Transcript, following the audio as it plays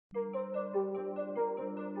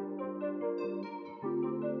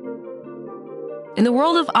In the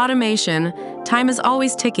world of automation, time is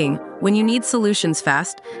always ticking. When you need solutions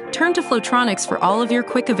fast, turn to Flotronics for all of your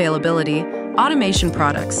quick availability automation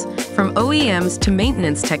products. From OEMs to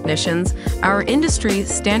maintenance technicians, our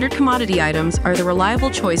industry-standard commodity items are the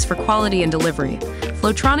reliable choice for quality and delivery.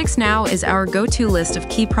 Flotronics Now is our go-to list of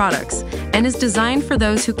key products and is designed for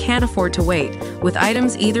those who can't afford to wait. With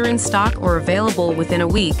items either in stock or available within a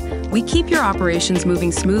week, we keep your operations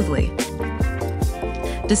moving smoothly.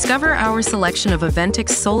 Discover our selection of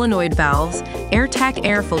Aventix solenoid valves, AirTac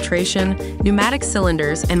air filtration, pneumatic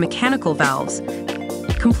cylinders, and mechanical valves.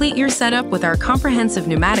 Complete your setup with our comprehensive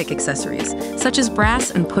pneumatic accessories, such as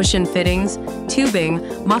brass and push-in fittings,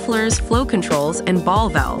 tubing, mufflers, flow controls, and ball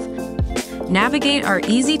valve. Navigate our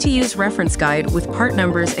easy-to-use reference guide with part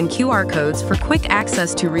numbers and QR codes for quick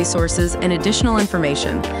access to resources and additional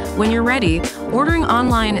information. When you're ready, ordering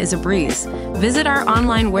online is a breeze. Visit our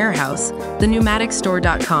online warehouse,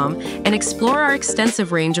 pneumaticstore.com, and explore our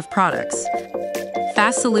extensive range of products.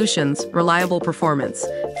 Fast solutions, reliable performance.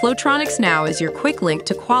 Flotronics Now is your quick link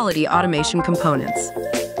to quality automation components.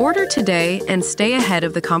 Order today and stay ahead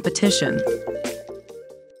of the competition.